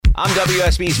I'm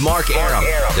WSB's Mark Arum.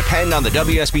 Depend on the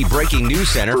WSB Breaking News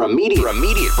Center for immediate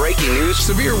breaking news,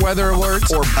 severe weather alerts,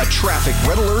 or a traffic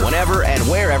red alert whenever and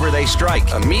wherever they strike.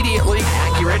 Immediately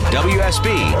accurate WSB.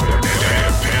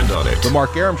 Depend on it. The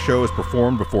Mark Arum Show is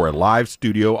performed before a live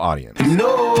studio audience.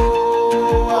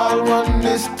 No, I want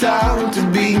this town to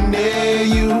be near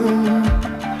you.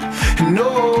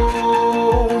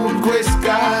 No gray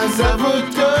skies ever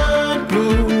turn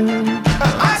blue.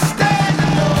 I stand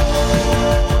alone.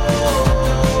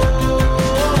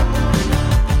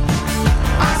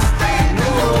 I stand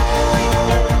alone.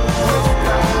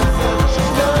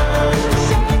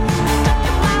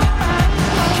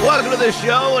 Welcome to the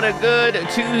show and a good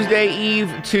Tuesday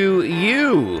Eve to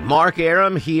you. Mark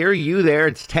Arum here, you there.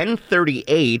 It's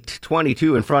 10:38,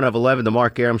 22 in front of 11. The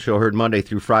Mark Arum Show heard Monday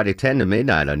through Friday, 10 to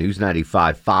midnight on News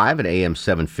 95.5 and AM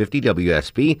 750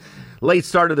 WSB. Late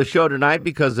start of the show tonight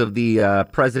because of the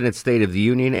President's State of the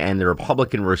Union and the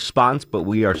Republican response, but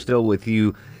we are still with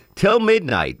you till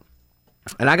midnight.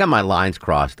 And I got my lines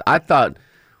crossed. I thought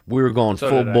we were going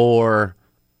full bore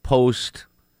post.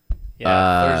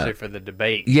 Thursday for the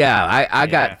debate. Yeah, I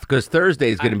got, because Thursday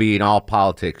is going to be an all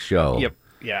politics show. Yep.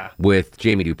 Yeah. With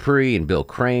Jamie Dupree and Bill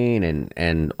Crane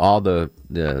and all the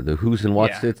who's and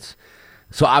what's it's.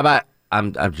 So I'm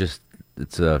just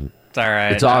it's all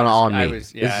right. It's on me.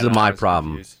 This is my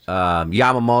problem.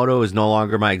 Yamamoto is no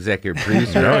longer my executive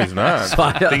producer. No, he's not.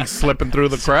 So things slipping through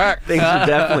the crack. Things are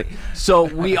definitely. So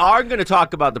we are going to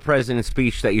talk about the president's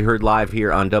speech that you heard live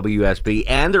here on WSB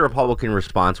and the Republican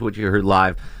response, which you heard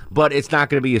live. But it's not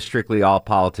going to be a strictly all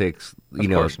politics,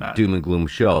 doom and gloom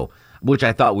show, which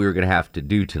I thought we were going to have to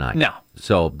do tonight. No.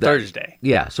 So Thursday.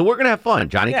 Yeah. So we're going to have fun.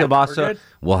 Johnny Cabasa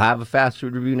will have a fast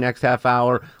food review next half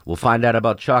hour. We'll find out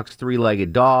about Chuck's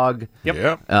three-legged dog.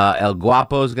 Yep. El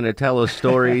Guapo is going to tell us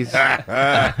stories.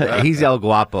 He's El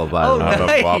Guapo, by the way. I'm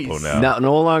El Guapo now.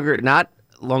 No longer, not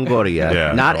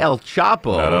Longoria, not El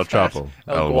Chapo. Not El Chapo.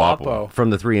 El Guapo.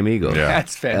 From the Three Amigos. Yeah.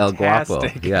 That's fantastic. El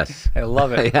Guapo, yes. I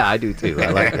love it. Yeah, I do too.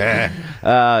 I like it.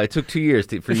 It took 2 years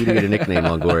for you to get a nickname,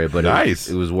 Longoria, but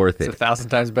it was worth it. It's 1,000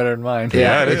 times better than mine.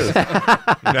 Yeah, it is.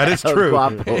 That is true.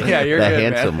 El Guapo, yeah, you're the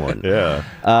good, handsome man. one. Yeah.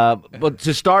 But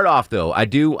to start off, though, I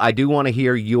do want to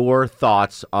hear your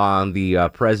thoughts on the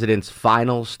president's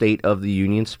final State of the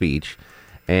Union speech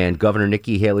and Governor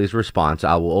Nikki Haley's response.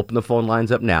 I will open the phone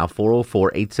lines up now,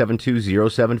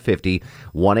 404-872-0750,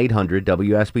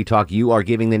 1-800-WSB Talk. You are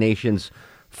giving the nation's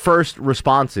first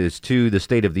responses to the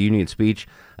State of the Union speech.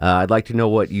 I'd like to know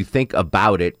what you think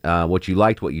about it, what you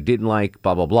liked, what you didn't like,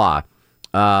 blah, blah, blah.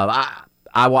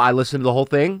 I listened to the whole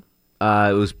thing.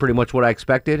 It was pretty much what I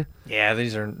expected. Yeah,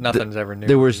 nothing's ever new.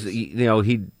 There was,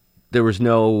 there was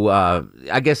no,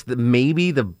 I guess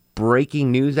maybe the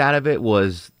breaking news out of it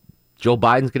was Joe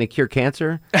Biden's going to cure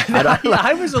cancer.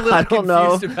 I was a little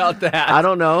confused about that. I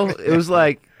don't know. It was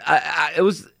like it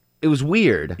was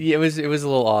weird. Yeah, it was a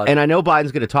little odd. And I know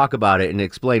Biden's going to talk about it and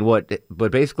explain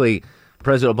but basically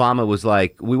President Obama was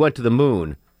like, we went to the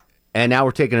moon, and now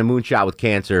we're taking a moonshot with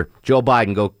cancer. Joe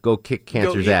Biden, go kick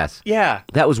cancer's ass. Yeah.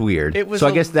 That was weird. It was so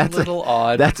I guess that's little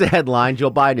odd. That's a headline. Joe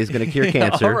Biden is going to cure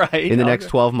cancer in the next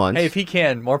 12 months. Hey, if he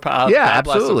can, more power. Yeah,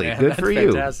 absolutely. Him, good for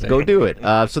fantastic. you. Go do it.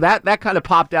 So that kind of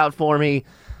popped out for me.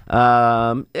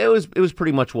 It was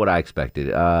pretty much what I expected.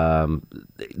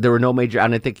 There were no major. I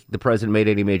didn't think the president made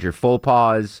any major faux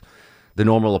pas. The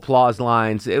normal applause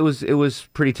lines. It was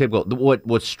pretty typical.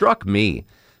 What struck me,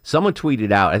 someone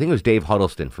tweeted out. I think it was Dave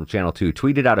Huddleston from Channel 2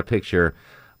 tweeted out a picture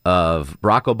of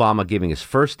Barack Obama giving his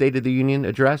first State of the Union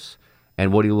address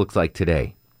and what he looks like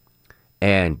today.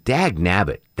 And dag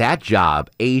nabbit, that job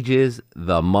ages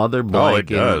the mother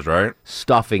blanket right?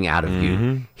 stuffing out of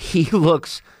you. He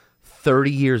looks 30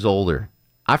 years older.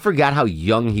 I forgot how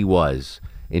young he was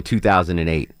in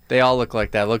 2008. They all look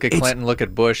like that. Look at Clinton, look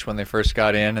at Bush when they first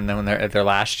got in, and then when they're at their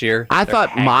last year. I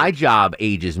thought my job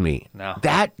ages me. No.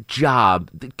 That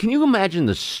job, can you imagine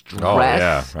the stress? Oh,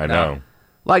 yeah, I know.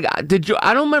 Like, I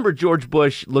don't remember George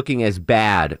Bush looking as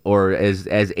bad or as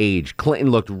aged.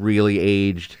 Clinton looked really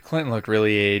aged.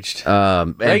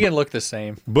 Reagan looked the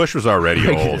same. Bush was already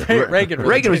old.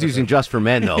 Reagan was using Just for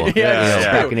Men, though.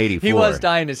 Back in 84. He was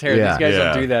dyeing his hair. Yeah. These guys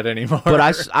don't do that anymore. But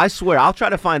I swear, I'll try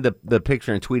to find the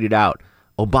picture and tweet it out.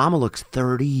 Obama looks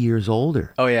 30 years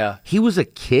older. Oh, yeah. He was a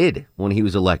kid when he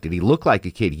was elected. He looked like a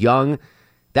kid, young.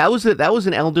 That was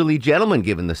an elderly gentleman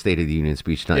giving the State of the Union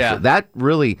speech tonight. Yeah. So that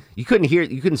really, you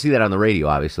couldn't see that on the radio,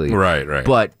 obviously. Right.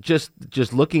 But just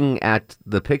looking at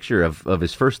the picture of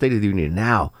his first State of the Union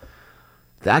now,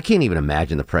 I can't even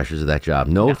imagine the pressures of that job.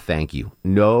 No, thank you.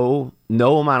 No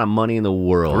amount of money in the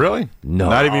world. Really? No.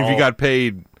 Not even if you got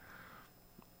paid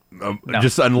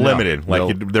Just unlimited.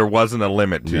 No. There wasn't a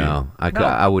limit to No,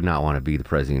 I would not want to be the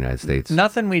president of the United States.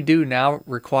 Nothing we do now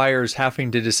requires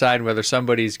having to decide whether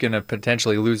somebody's going to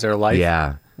potentially lose their life.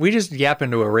 Yeah. We just yap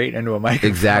into a microphone.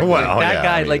 Exactly. Well, That yeah,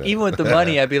 guy, I mean, even with the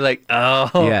money, I'd be like, oh,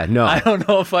 Yeah, no. I don't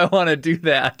know if I want to do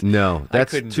that. No,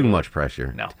 that's couldn't too do it. much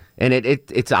pressure. No. And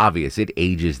it's obvious. It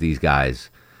ages these guys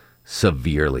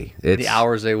severely. It's The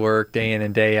hours they work day in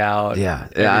and day out. Yeah,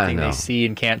 I Everything know. they see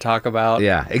and can't talk about.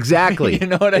 Yeah, exactly. You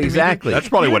know what I mean? Exactly. That's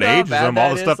probably You what know how ages bad them. All that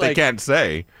the is? stuff they Like- can't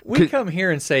say. We come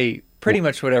here and say pretty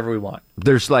much whatever we want.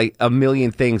 There's like a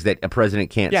million things that a president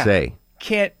can't Yeah. say.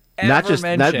 Can't ever Not just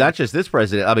mention. not just this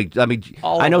president. I mean,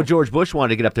 All I of know them. George Bush wanted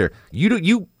to get up there.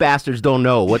 You bastards don't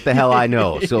know what the hell I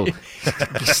know. So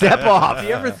step off. Do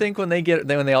you ever think when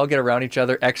they all get around each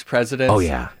other, ex-presidents? Oh,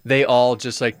 yeah. They all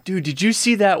just like, dude, did you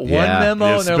see that one Yeah. memo?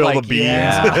 Yeah, And they're spill like, the beans.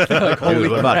 yeah. They're like, holy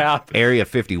Dude, what about crap. Area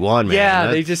 51, man? Yeah,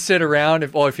 That's- they just sit around.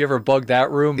 If you ever bug that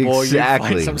room, boy, you Exactly.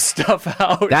 find some stuff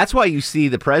out. That's why you see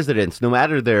the presidents, no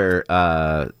matter their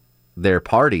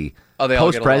party, Oh, they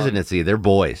all get post presidency, they're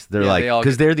boys. They're Yeah, like they all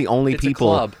because get- they're the only it's a people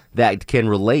club. that can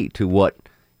relate to what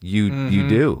you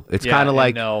do. It's Yeah, kind of and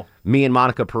like no. me and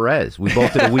Monica Perez. We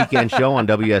both did a weekend show on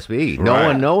WSB.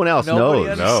 Right. No one else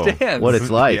Nobody knows understands. what it's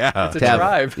like. Yeah. It's a to have-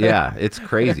 drive. Yeah, it's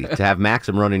crazy to have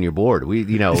Maxim running your board. We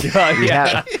we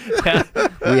Yeah.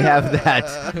 have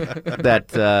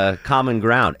that common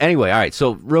ground. Anyway, all right.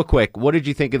 So real quick, what did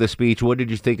you think of the speech? What did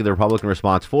you think of the Republican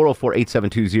response?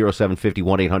 404-872-0750,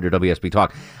 1-800-WSB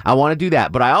Talk. I want to do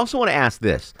that, but I also want to ask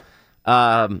this.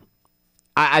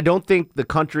 I don't think the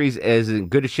country's as in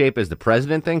good a shape as the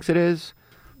president thinks it is,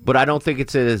 but I don't think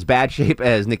it's in as bad shape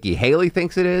as Nikki Haley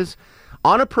thinks it is.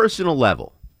 On a personal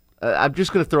level, I'm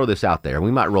just going to throw this out there, and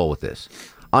we might roll with this.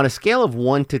 On a scale of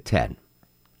 1 to 10,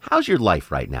 how's your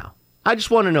life right now? I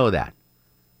just want to know that.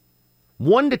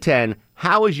 1 to 10,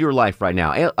 how is your life right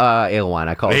now? Aylwine,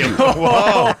 I call it. Whoa.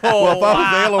 Well, if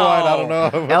I was Alewife, I don't know.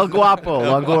 El Guapo,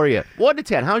 Longoria. 1 to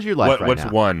 10, how's your life right What's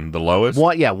now? one? The lowest?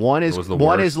 One is was the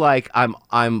one worst? is like I'm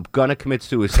gonna commit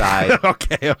suicide.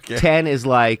 Okay. 10 is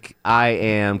like I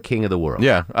am king of the world.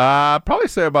 Yeah. Probably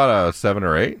say about a 7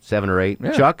 or 8. 7 or 8.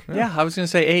 Chuck, Yeah, I was going to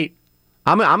say 8.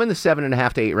 I'm in the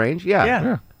 7.5 to 8 range. Yeah.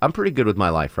 Yeah. I'm pretty good with my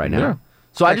life right now. Yeah.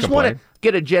 So I Can't just want to complain.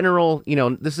 get a general.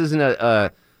 This isn't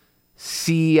a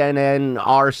CNN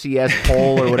RCS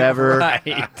poll or whatever.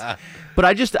 Right. But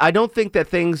I don't think that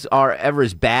things are ever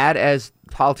as bad as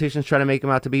politicians try to make them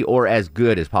out to be, or as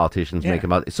good as politicians make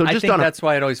them out. So I just think on that's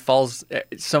why it always falls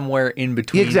somewhere in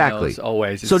between exactly those,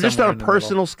 always. It's So just on somewhere a in the middle.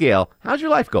 personal scale, how's your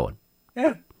life going?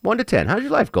 Yeah. 1 to 10. How's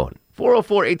your life going?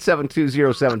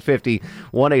 404-872-0750,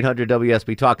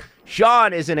 1-800-WSB Talk.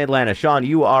 Sean is in Atlanta. Sean,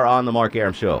 you are on the Mark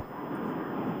Arum Show.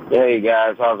 Hey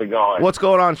guys, how's it going? What's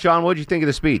going on, Sean? What did you think of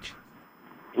the speech?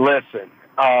 Listen,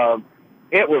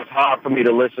 it was hard for me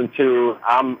to listen to.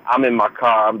 I'm in my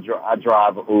car. I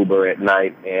drive Uber at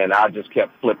night, and I just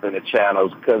kept flipping the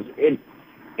channels because it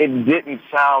didn't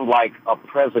sound like a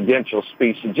presidential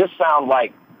speech. It just sounded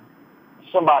like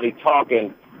somebody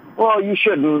talking. Well, you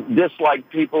shouldn't dislike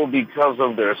people because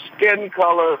of their skin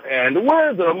color, and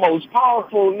we're the most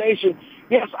powerful nation.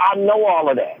 Yes, I know all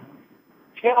of that.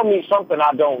 Tell me something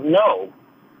I don't know.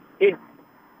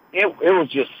 It was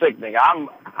just sickening.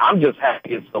 I'm just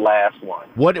happy it's the last one.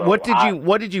 What So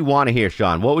did you want to hear,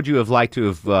 Sean? What would you have liked to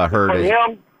have heard? From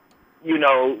him,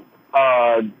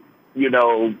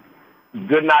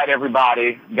 good night,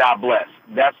 everybody. God bless.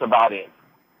 That's about it.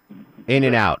 In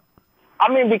and out.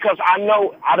 I mean, because I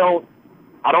know I don't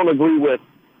agree with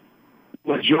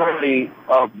majority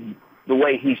of the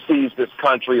way he sees this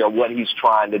country or what he's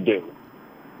trying to do.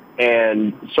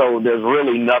 And so there's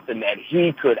really nothing that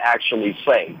he could actually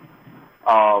say.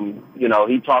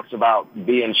 He talks about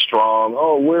being strong.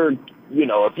 Oh,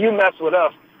 if you mess with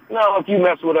us,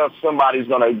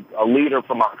 a leader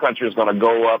from our country is going to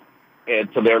go up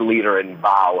to their leader and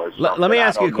bow or something. Let me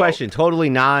ask I you a don't question, totally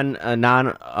non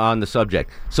on the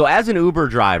subject. So as an Uber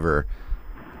driver,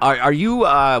 are you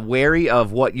wary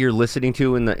of what you're listening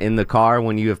to in the car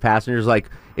when you have passengers? Like,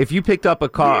 if you picked up a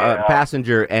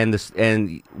passenger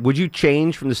and would you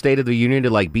change from the State of the Union to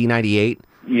like B98?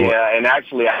 Yeah, and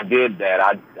actually I did that.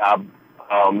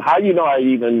 How do you know I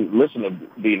even listen to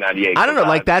B98? I don't know.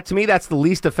 Like that to me, that's the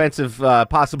least offensive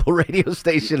possible radio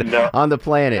station on the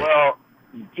planet. Well,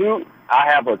 I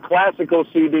have a classical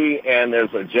CD, and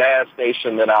there's a jazz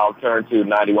station that I'll turn to,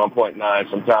 91.9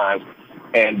 sometimes.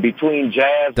 And between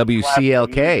jazz, and WCLK, classical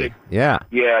music, yeah.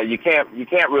 you can't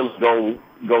really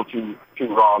go too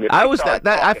wrong. If I they was start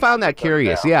I talking, found that shut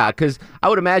curious, down. yeah, because I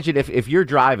would imagine if you're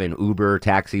driving Uber,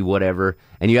 taxi, whatever,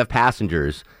 and you have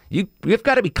passengers, you've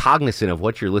got to be cognizant of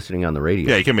what you're listening on the radio.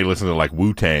 Yeah, you can be listening to like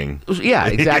Wu-Tang. Yeah,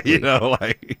 exactly. You know,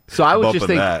 like So I was just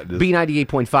bumping thinking that.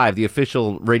 B98.5, the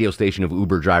official radio station of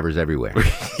Uber drivers everywhere.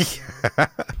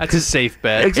 That's a safe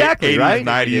bet. Exactly, 80s, right?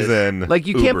 90s, and Like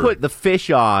you can't Uber. put the Fish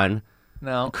on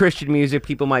No. Christian music.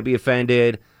 People might be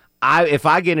offended. If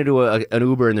I get into an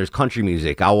Uber and there's country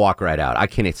music, I'll walk right out. I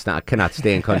cannot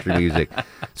stand country music.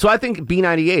 So I think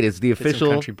B98 is the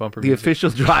official country bumper music. official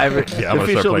driver, Yeah, I'm the gonna start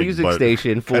official playing music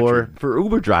station for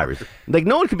Uber drivers. Like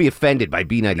no one can be offended by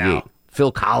B98. No.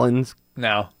 Phil Collins,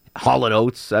 No. Hall &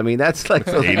 Oates. I mean, that's like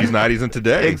 80s, 90s, and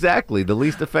today. exactly the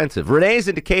least offensive. Renee's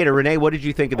in Decatur. Renee, what did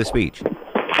you think of the speech?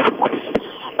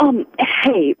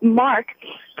 Hey, Mark.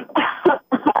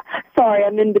 Sorry,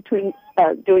 I'm in between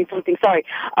doing something. Sorry.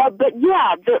 But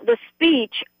yeah, the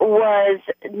speech was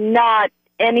not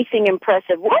anything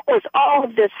impressive. What was all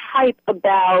of this hype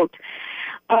about?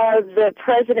 The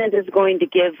president is going to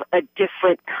give a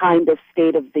different kind of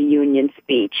State of the Union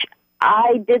speech.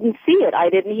 I didn't see it. I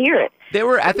didn't hear it.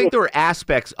 I think there were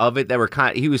aspects of it that were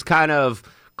he was kind of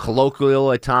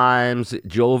colloquial at times,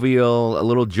 jovial, a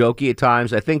little jokey at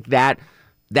times. I think that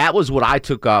was what I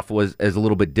took off as a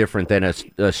little bit different than a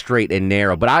straight and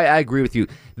narrow. But I agree with you.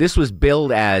 This was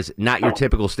billed as not your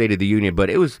typical State of the Union,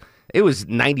 but it was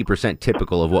 90%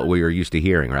 typical of what we were used to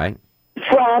hearing, right?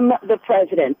 From the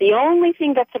president. The only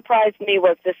thing that surprised me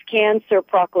was this cancer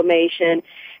proclamation,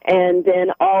 and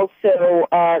then also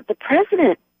the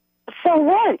president, for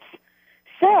once,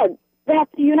 said that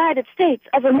the United States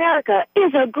of America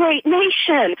is a great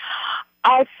nation.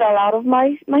 I fell out of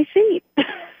my seat.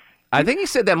 I think he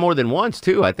said that more than once,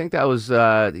 too. I think that was,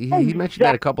 he mentioned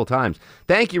that a couple times.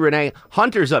 Thank you, Renee.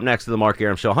 Hunter's up next to the Mark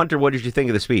Arum Show. Hunter, what did you think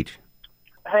of the speech?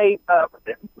 Hey,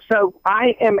 so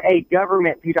I am a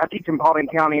government teacher. I teach in Paulding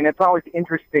County, and it's always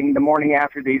interesting the morning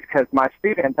after these because my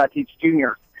students, I teach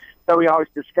juniors, so we always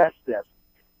discuss this.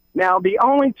 Now, the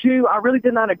only two, I really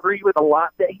did not agree with a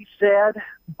lot that he said,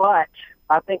 but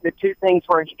I think the two things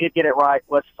where he did get it right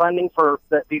was funding for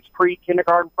these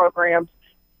pre-kindergarten programs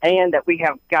and that we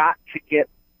have got to get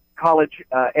college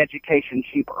education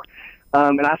cheaper.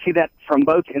 And I see that from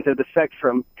both ends of the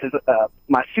spectrum because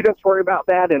my students worry about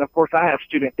that, and, of course, I have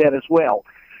student debt as well.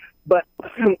 But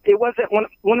it wasn't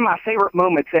one of my favorite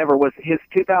moments ever was his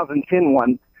 2010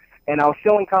 one, and I was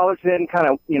still in college then kind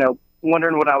of,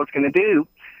 wondering what I was going to do.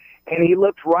 And he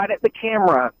looked right at the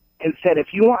camera and said,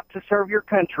 if you want to serve your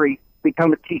country,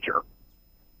 become a teacher.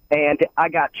 And I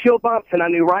got chill bumps, and I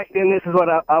knew right then this is what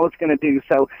I was going to do.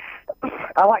 So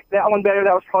I liked that one better.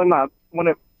 That was probably one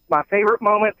of my favorite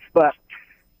moments. But,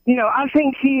 I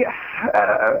think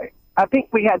I think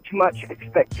we had too much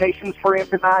expectations for him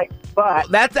tonight. But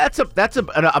that's a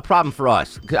problem for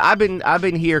us. I've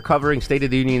been here covering State of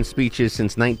the Union speeches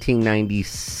since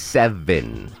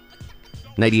 1997.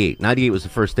 98 was the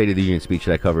first State of the Union speech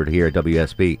that I covered here at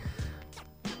WSB.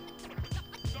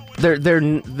 They're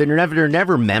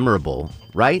never memorable,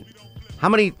 right? How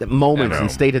many moments in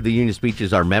State of the Union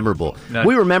speeches are memorable? None.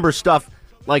 We remember stuff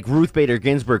like Ruth Bader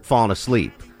Ginsburg falling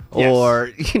asleep, or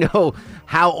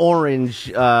how orange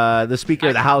the Speaker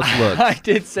of the House looked. I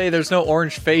did say there's no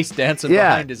orange face dancing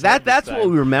behind his head. That's what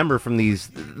we remember from these.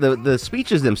 The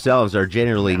speeches themselves are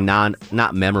generally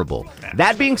not memorable.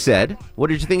 That being said,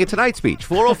 what did you think of tonight's speech?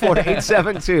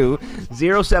 404-872-0750,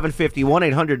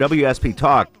 1-800-WSP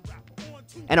Talk.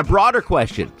 And a broader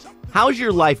question, how's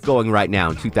your life going right now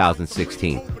in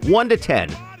 2016? 1 to 10,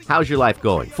 how's your life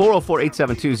going?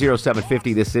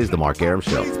 404-872-0750, this is The Mark Arum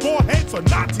Show.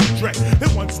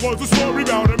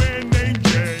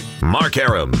 Mark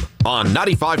Arum on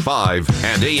 95.5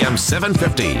 and AM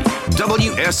 750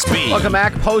 WSB. Welcome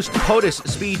back, post-POTUS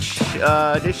speech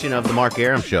edition of The Mark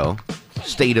Arum Show,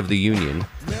 State of the Union.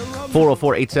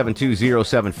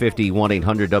 404-872-0750,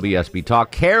 1-800-WSB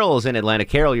Talk. Carol is in Atlanta.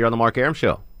 Carol, you're on The Mark Arum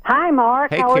Show. Hi,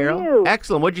 Mark. Hey, How Carol. are you?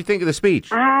 Excellent. What did you think of the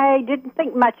speech? I didn't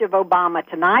think much of Obama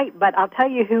tonight, but I'll tell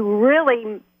you who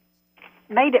really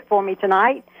made it for me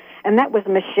tonight, and that was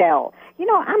Michelle.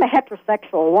 I'm a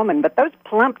heterosexual woman, but those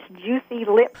plump, juicy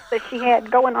lips that she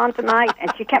had going on tonight,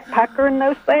 and she kept puckering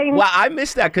those things. Well, I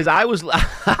missed that because I was...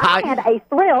 I had a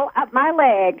thrill up my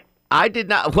leg. I did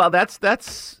not... Well,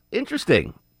 that's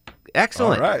interesting.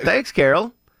 Excellent. All right. Thanks,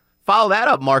 Carol. Follow that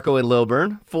up, Marco in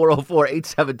Lilburn,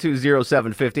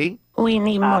 404-872-0750. We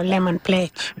need more lemon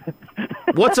pledge.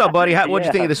 What's up, buddy? What'd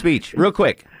you think of the speech? Real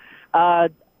quick.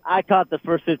 I caught the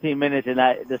first 15 minutes, and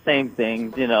the same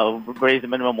thing, raise the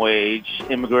minimum wage,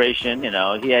 immigration,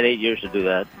 he had 8 years to do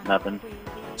that. Nothing.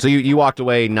 So you walked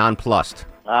away nonplussed.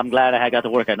 I'm glad I got to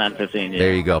work at 9:15. Yeah.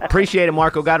 There you go. Appreciate it,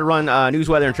 Marco. Got to run news,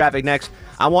 weather, and traffic next.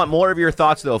 I want more of your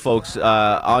thoughts, though, folks,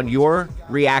 on your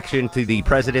reaction to the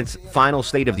president's final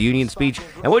State of the Union speech.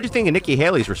 And what did you think of Nikki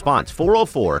Haley's response?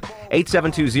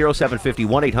 404-872-0750,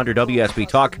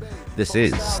 1-800-WSB-TALK. This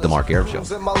is The Mark Arum Show.